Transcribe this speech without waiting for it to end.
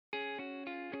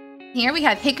Here we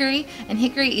have hickory, and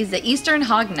hickory is the eastern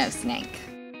hognose snake.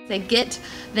 They get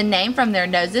the name from their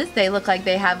noses. They look like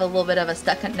they have a little bit of a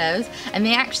stuck-up nose, and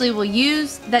they actually will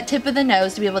use that tip of the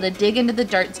nose to be able to dig into the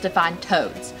dirt to find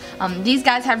toads. These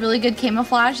guys have really good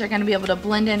camouflage. They're going to be able to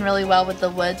blend in really well with the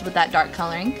woods with that dark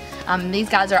coloring. These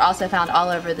guys are also found all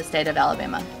over the state of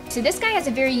Alabama. So this guy has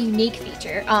a very unique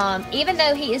feature. Even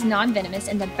though he is non-venomous,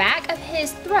 in the back of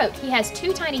his throat he has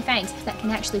two tiny fangs that can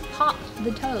actually pop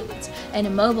the toads and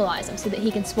immobilize them so that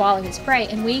he can swallow his prey,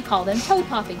 and we call them toad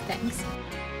popping fangs.